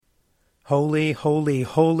Holy, holy,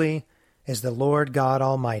 holy is the Lord God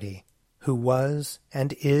Almighty, who was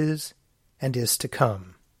and is to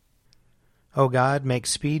come. O God, make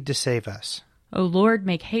speed to save us. O Lord,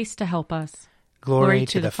 make haste to help us. Glory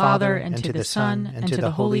to the Father, and to the Son, and to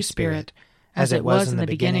the Holy Spirit, as it was in the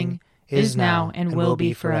beginning, is now, and will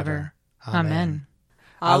be forever. Amen.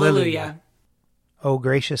 Alleluia. O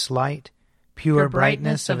gracious light, pure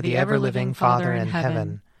brightness of the ever-living Father in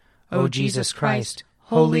heaven, O Jesus Christ,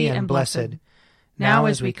 holy and blessed, now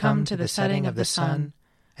as we come to the setting of the sun,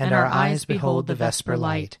 and our eyes behold the vesper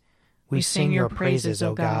light, we sing your praises,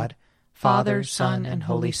 O God, Father, Son, and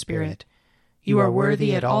Holy Spirit. You are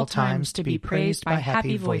worthy at all times to be praised by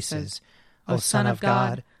happy voices, O Son of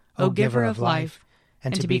God, O Giver of life,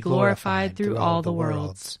 and to be glorified through all the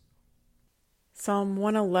worlds. Psalm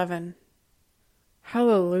 111.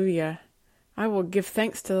 Hallelujah! I will give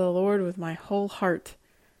thanks to the Lord with my whole heart,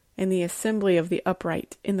 in the assembly of the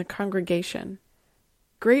upright, in the congregation.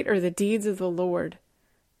 Great are the deeds of the Lord.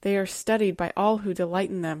 They are studied by all who delight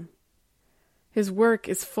in them. His work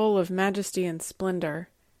is full of majesty and splendor,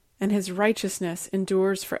 and his righteousness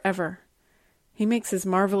endures forever. He makes his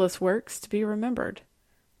marvelous works to be remembered.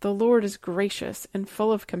 The Lord is gracious and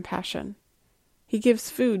full of compassion. He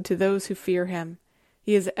gives food to those who fear him.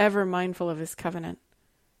 He is ever mindful of his covenant.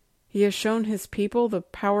 He has shown his people the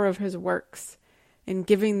power of his works, in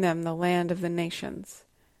giving them the land of the nations.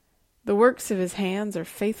 The works of his hands are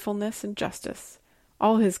faithfulness and justice.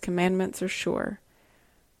 All his commandments are sure.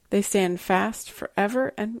 They stand fast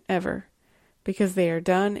forever and ever, because they are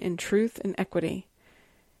done in truth and equity.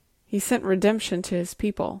 He sent redemption to his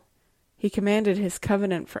people. He commanded his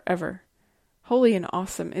covenant forever. Holy and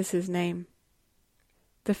awesome is his name.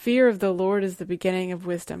 The fear of the Lord is the beginning of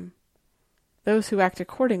wisdom. Those who act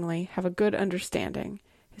accordingly have a good understanding.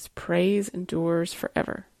 His praise endures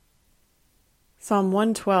forever. Psalm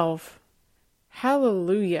 112.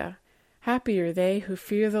 Hallelujah! Happy are they who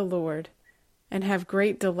fear the Lord, and have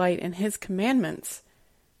great delight in his commandments.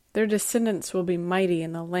 Their descendants will be mighty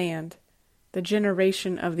in the land. The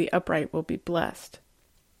generation of the upright will be blessed.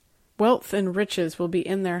 Wealth and riches will be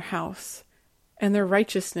in their house, and their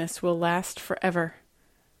righteousness will last forever.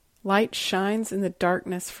 Light shines in the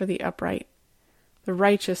darkness for the upright. The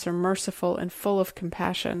righteous are merciful and full of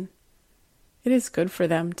compassion. It is good for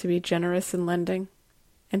them to be generous in lending,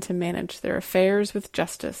 and to manage their affairs with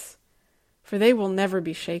justice, for they will never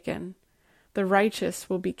be shaken. The righteous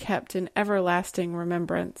will be kept in everlasting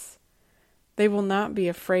remembrance. They will not be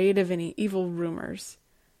afraid of any evil rumors.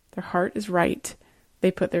 Their heart is right.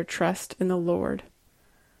 They put their trust in the Lord.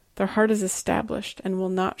 Their heart is established and will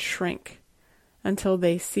not shrink until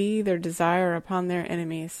they see their desire upon their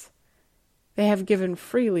enemies. They have given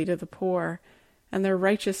freely to the poor, and their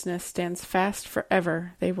righteousness stands fast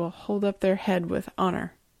forever. They will hold up their head with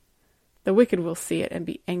honor. The wicked will see it and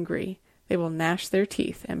be angry. They will gnash their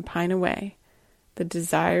teeth and pine away. The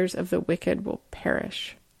desires of the wicked will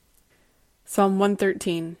perish. Psalm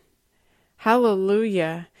 113.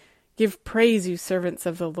 Hallelujah! Give praise, you servants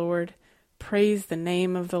of the Lord. Praise the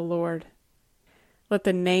name of the Lord. Let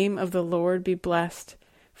the name of the Lord be blessed,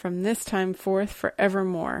 from this time forth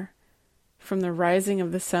forevermore. From the rising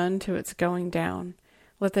of the sun to its going down,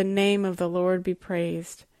 let the name of the Lord be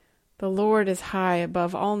praised. The Lord is high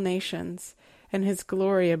above all nations, and his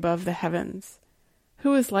glory above the heavens.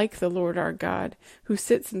 Who is like the Lord our God, who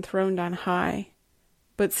sits enthroned on high,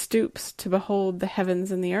 but stoops to behold the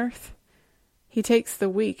heavens and the earth? He takes the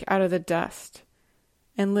weak out of the dust,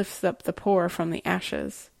 and lifts up the poor from the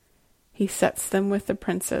ashes. He sets them with the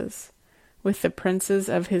princes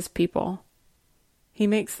of his people. He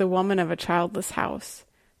makes the woman of a childless house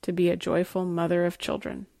to be a joyful mother of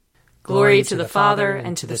children. Glory to the Father,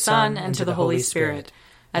 and to the Son, and to the Holy Spirit,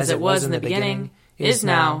 as it was in the beginning, is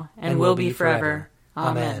now, and will be forever.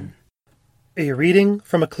 Amen. A reading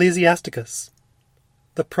from Ecclesiasticus.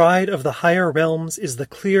 The pride of the higher realms is the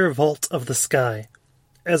clear vault of the sky,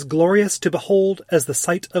 as glorious to behold as the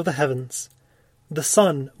sight of the heavens. The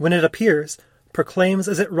sun, when it appears, proclaims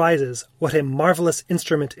as it rises what a marvelous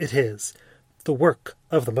instrument it is, the work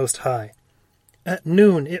of the Most High. At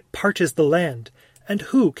noon it parches the land, and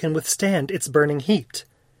who can withstand its burning heat?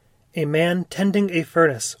 A man tending a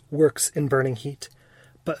furnace works in burning heat,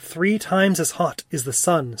 but 3 times as hot is the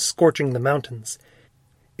sun scorching the mountains.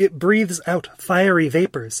 It breathes out fiery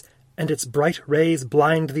vapors, and its bright rays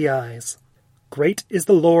blind the eyes. Great is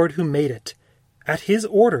the Lord who made it. At his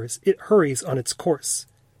orders it hurries on its course.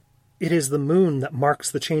 It is the moon that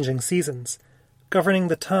marks the changing seasons, governing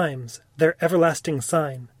the times, their everlasting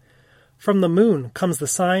sign. From the moon comes the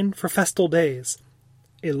sign for festal days,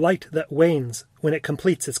 a light that wanes when it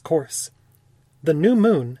completes its course. The new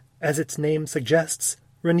moon, as its name suggests,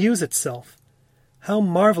 renews itself. How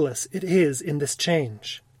marvelous it is in this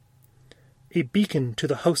change! A beacon to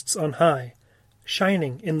the hosts on high,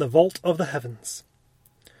 shining in the vault of the heavens.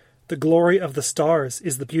 The glory of the stars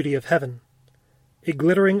is the beauty of heaven, a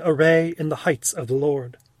glittering array in the heights of the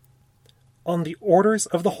Lord. On the orders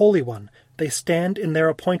of the Holy One they stand in their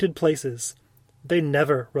appointed places. They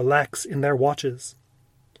never relax in their watches.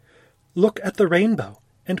 Look at the rainbow,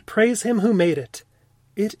 and praise him who made it.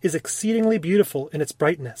 It is exceedingly beautiful in its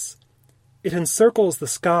brightness. It encircles the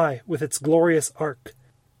sky with its glorious arc.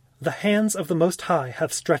 The hands of the Most High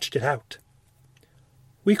have stretched it out.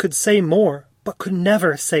 We could say more, but could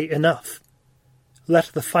never say enough. Let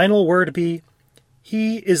the final word be,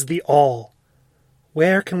 He is the All.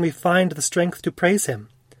 Where can we find the strength to praise him?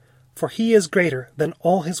 For he is greater than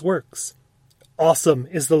all his works. Awesome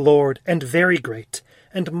is the Lord, and very great,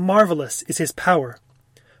 and marvelous is his power.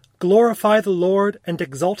 Glorify the Lord and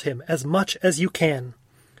exalt him as much as you can,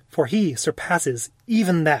 for he surpasses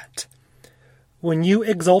even that. When you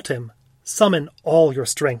exalt him, summon all your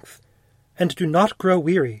strength, and do not grow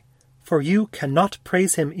weary, for you cannot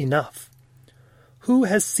praise him enough. Who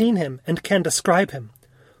has seen him and can describe him?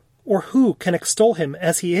 Or who can extol him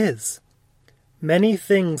as he is? Many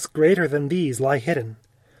things greater than these lie hidden,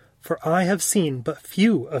 for I have seen but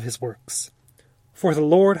few of his works. For the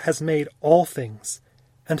Lord has made all things,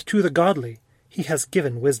 and to the godly he has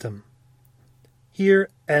given wisdom. Here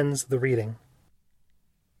ends the reading.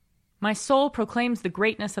 My soul proclaims the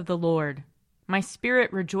greatness of the Lord. My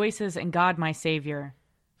spirit rejoices in God my Savior,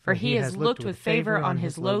 for he has looked with favor on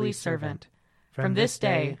his lowly servant. From this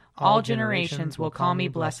day all generations will call me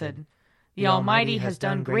blessed. The Almighty has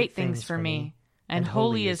done great things for me, and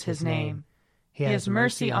holy is his name. He has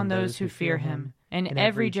mercy on those who fear him, in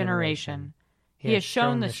every generation. He has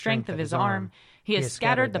shown the strength of his arm. He has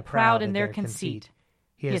scattered the proud in their conceit.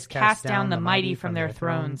 He has cast down the mighty from their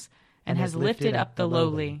thrones, and has lifted up the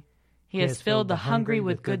lowly. He has filled the hungry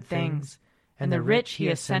with good things, and the rich he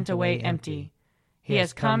has sent away empty. He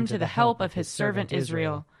has come to the help of his servant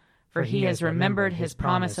Israel, for he has remembered his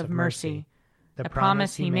promise of mercy, the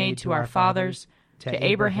promise he made to our fathers, to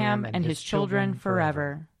Abraham and his children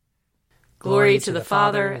forever. Glory to the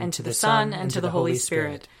Father, and to the Son, and to the Holy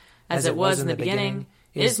Spirit, as it was in the beginning,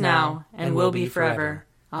 is now, and will be forever.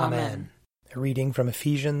 Amen. A reading from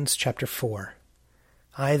Ephesians chapter 4.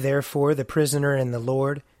 I, therefore, the prisoner in the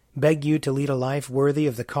Lord, beg you to lead a life worthy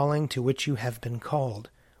of the calling to which you have been called,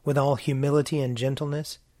 with all humility and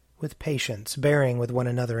gentleness, with patience, bearing with one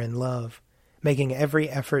another in love, making every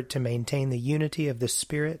effort to maintain the unity of the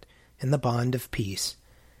Spirit in the bond of peace.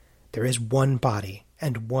 There is one body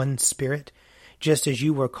and one Spirit, just as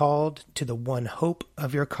you were called to the one hope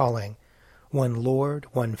of your calling, one Lord,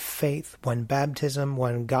 one faith, one baptism,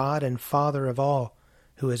 one God and Father of all,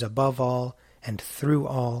 who is above all, and through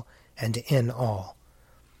all, and in all.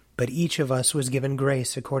 But each of us was given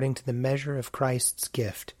grace according to the measure of Christ's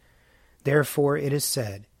gift. Therefore it is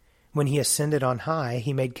said, when he ascended on high,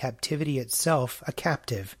 he made captivity itself a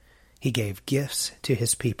captive. He gave gifts to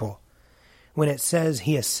his people. When it says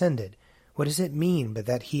he ascended, what does it mean but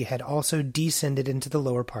that he had also descended into the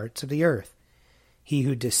lower parts of the earth? He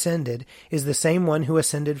who descended is the same one who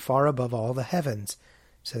ascended far above all the heavens,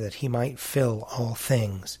 so that he might fill all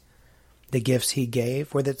things. The gifts he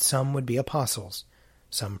gave were that some would be apostles,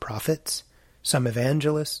 some prophets, some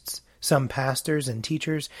evangelists, some pastors and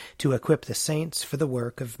teachers, to equip the saints for the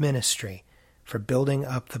work of ministry, for building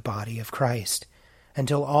up the body of Christ,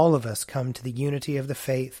 until all of us come to the unity of the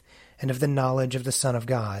faith and of the knowledge of the Son of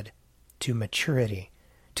God, to maturity,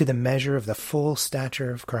 to the measure of the full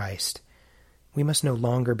stature of Christ. We must no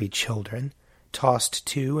longer be children, tossed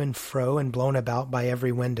to and fro and blown about by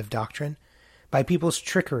every wind of doctrine, by people's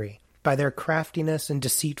trickery, by their craftiness and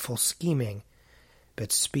deceitful scheming,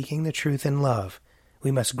 but speaking the truth in love,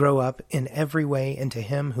 we must grow up in every way into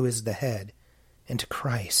him who is the head, into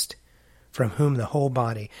Christ, from whom the whole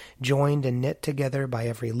body, joined and knit together by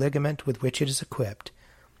every ligament with which it is equipped,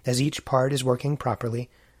 as each part is working properly,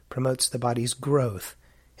 promotes the body's growth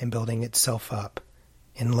in building itself up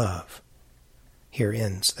in love. Here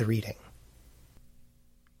ends the reading.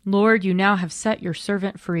 Lord, you now have set your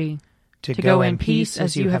servant free, to go in peace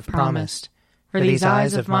as you have promised. For these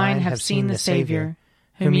eyes of mine have seen the Savior,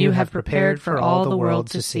 whom you have prepared for all the world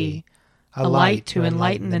to see, a light to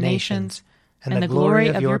enlighten the nations, and the glory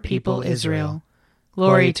of your people Israel.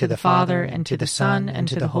 Glory to the Father, and to the Son, and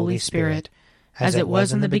to the Holy Spirit, as it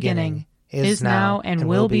was in the beginning, is now, and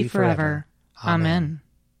will be forever. Amen.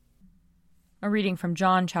 A reading from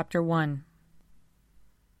John chapter 1.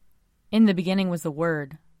 In the beginning was the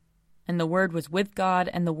Word, and the Word was with God,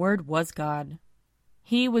 and the Word was God.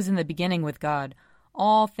 He was in the beginning with God.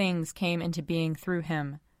 All things came into being through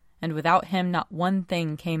him, and without him not one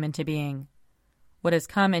thing came into being. What has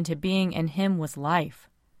come into being in him was life,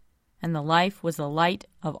 and the life was the light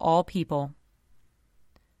of all people.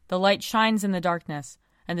 The light shines in the darkness,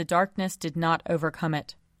 and the darkness did not overcome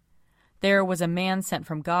it. There was a man sent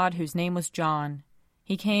from God whose name was John.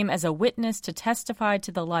 He came as a witness to testify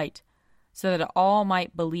to the light, so that all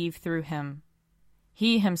might believe through him.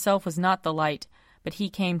 He himself was not the light, but he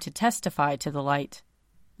came to testify to the light.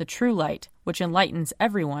 The true light, which enlightens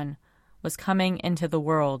everyone, was coming into the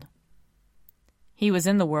world. He was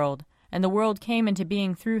in the world, and the world came into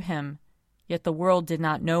being through him, yet the world did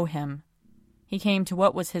not know him. He came to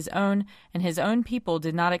what was his own, and his own people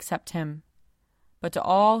did not accept him. But to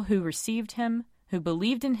all who received him, who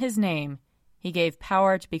believed in his name, he gave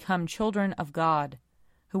power to become children of God,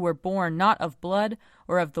 who were born not of blood,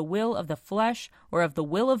 or of the will of the flesh, or of the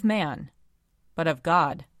will of man, but of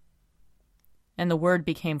God. And the Word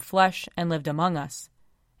became flesh and lived among us,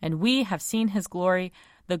 and we have seen his glory,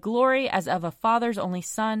 the glory as of a Father's only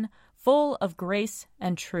Son, full of grace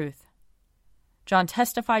and truth. John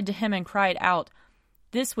testified to him and cried out,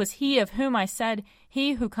 "This was he of whom I said,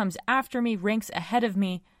 'He who comes after me ranks ahead of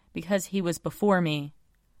me, because he was before me.'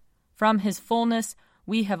 From his fullness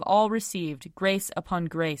we have all received grace upon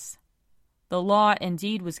grace. The law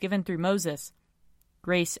indeed was given through Moses.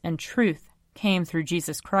 Grace and truth came through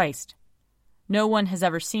Jesus Christ. No one has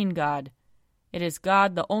ever seen God. It is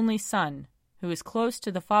God, the only Son, who is close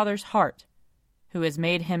to the Father's heart, who has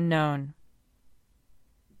made him known."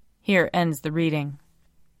 Here ends the reading.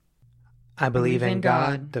 I believe in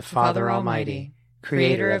God, the Father Almighty,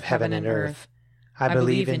 creator of heaven and earth. I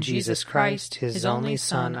believe in Jesus Christ, his only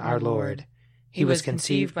Son, our Lord. He was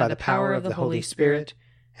conceived by the power of the Holy Spirit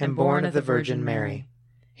and born of the Virgin Mary.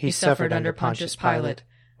 He suffered under Pontius Pilate,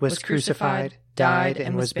 was crucified, died,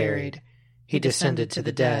 and was buried. He descended to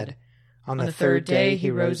the dead. On the third day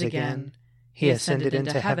he rose again. He ascended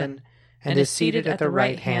into heaven and is seated at the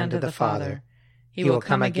right hand of the Father. He will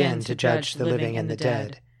come again to judge the living and the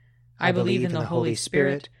dead. I believe in the Holy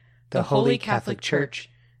Spirit, the Holy Catholic Church,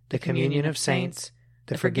 the communion of saints,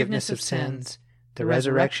 the forgiveness of sins, the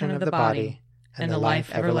resurrection of the body, and the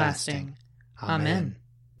life everlasting. Amen.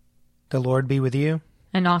 The Lord be with you.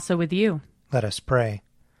 And also with you. Let us pray.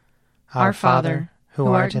 Our Father, who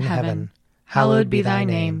art in heaven, hallowed be thy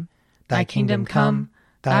name. Thy kingdom come,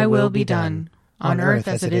 thy will be done, on earth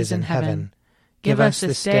as it is in heaven. Give us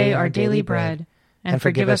this day our daily bread, and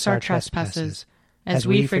forgive us our trespasses, as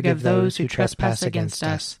we forgive those who trespass against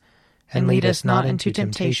us. And lead us not into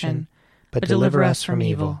temptation, but deliver us from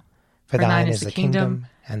evil. For thine is the kingdom,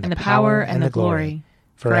 and the power, and the glory,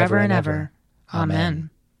 forever and ever. Amen.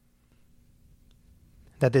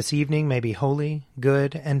 That this evening may be holy,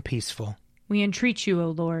 good, and peaceful. We entreat you, O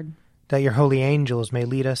Lord. That your holy angels may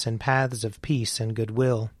lead us in paths of peace and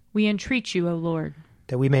goodwill. We entreat you, O Lord.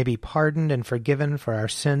 That we may be pardoned and forgiven for our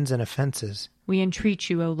sins and offenses. We entreat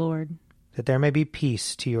you, O Lord. That there may be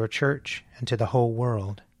peace to your church and to the whole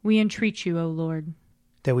world. We entreat you, O Lord.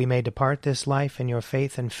 That we may depart this life in your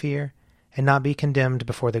faith and fear, and not be condemned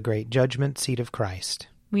before the great judgment seat of Christ.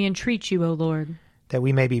 We entreat you, O Lord. That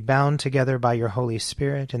we may be bound together by your Holy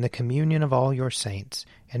Spirit in the communion of all your saints,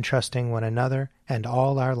 entrusting one another and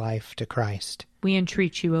all our life to Christ. We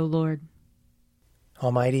entreat you, O Lord.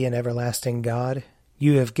 Almighty and everlasting God,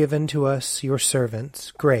 you have given to us, your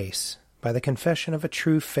servants, grace, by the confession of a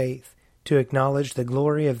true faith, to acknowledge the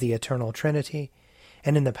glory of the eternal Trinity,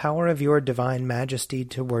 and in the power of your divine majesty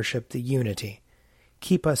to worship the unity.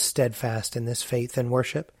 Keep us steadfast in this faith and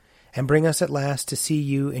worship, and bring us at last to see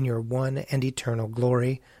you in your one and eternal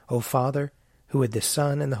glory, O Father, who with the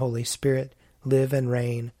Son and the Holy Spirit live and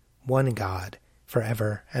reign, one God,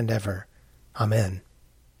 forever and ever. Amen.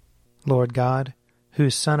 Lord God,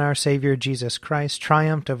 whose Son, our Savior Jesus Christ,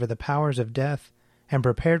 triumphed over the powers of death and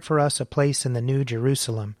prepared for us a place in the New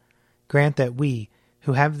Jerusalem, grant that we,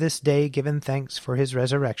 who have this day given thanks for his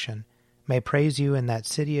resurrection, may praise you in that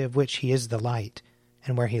city of which he is the light,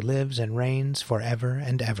 and where he lives and reigns forever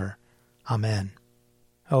and ever. Amen.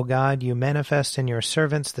 O God, you manifest in your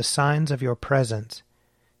servants the signs of your presence.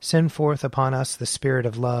 Send forth upon us the Spirit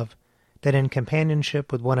of love, that in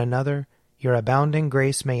companionship with one another your abounding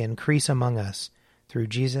grace may increase among us, through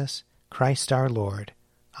Jesus Christ our Lord.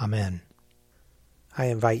 Amen. I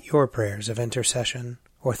invite your prayers of intercession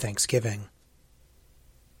or thanksgiving.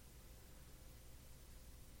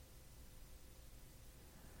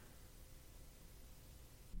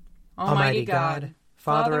 Almighty God,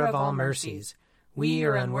 Father of all mercies, we,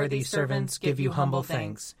 your unworthy servants, give you humble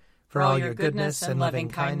thanks for all your goodness and loving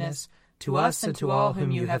kindness to us and to all whom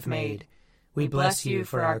you have made. We bless you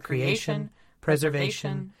for our creation,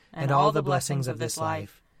 preservation, and all the blessings of this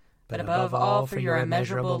life, but above all for your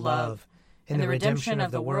immeasurable love, in the redemption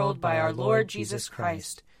of the world by our Lord Jesus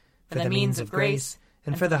Christ, for the means of grace,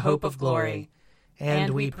 and for the hope of glory.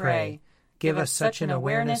 And we pray, give us such an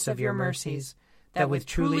awareness of your mercies, that with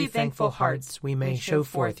truly thankful hearts we may show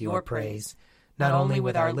forth your praise, not only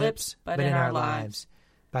with our lips, but in our lives,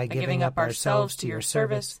 by giving up ourselves to your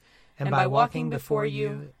service, and by walking before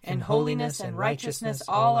you in holiness and righteousness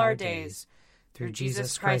all our days, through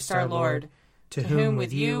Jesus Christ our Lord, to whom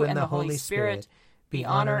with you and the Holy Spirit be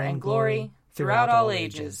honor and glory throughout all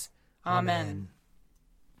ages. Amen.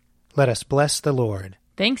 Let us bless the Lord.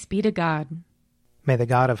 Thanks be to God. May the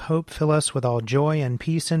God of hope fill us with all joy and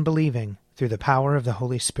peace in believing, through the power of the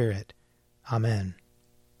Holy Spirit. Amen.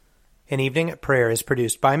 An Evening at Prayer is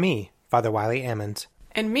produced by me, Father Wiley Ammons.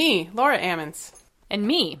 And me, Laura Ammons. And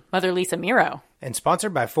me, Mother Lisa Miro. And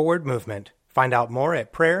sponsored by Forward Movement. Find out more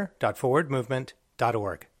at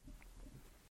prayer.forwardmovement.org.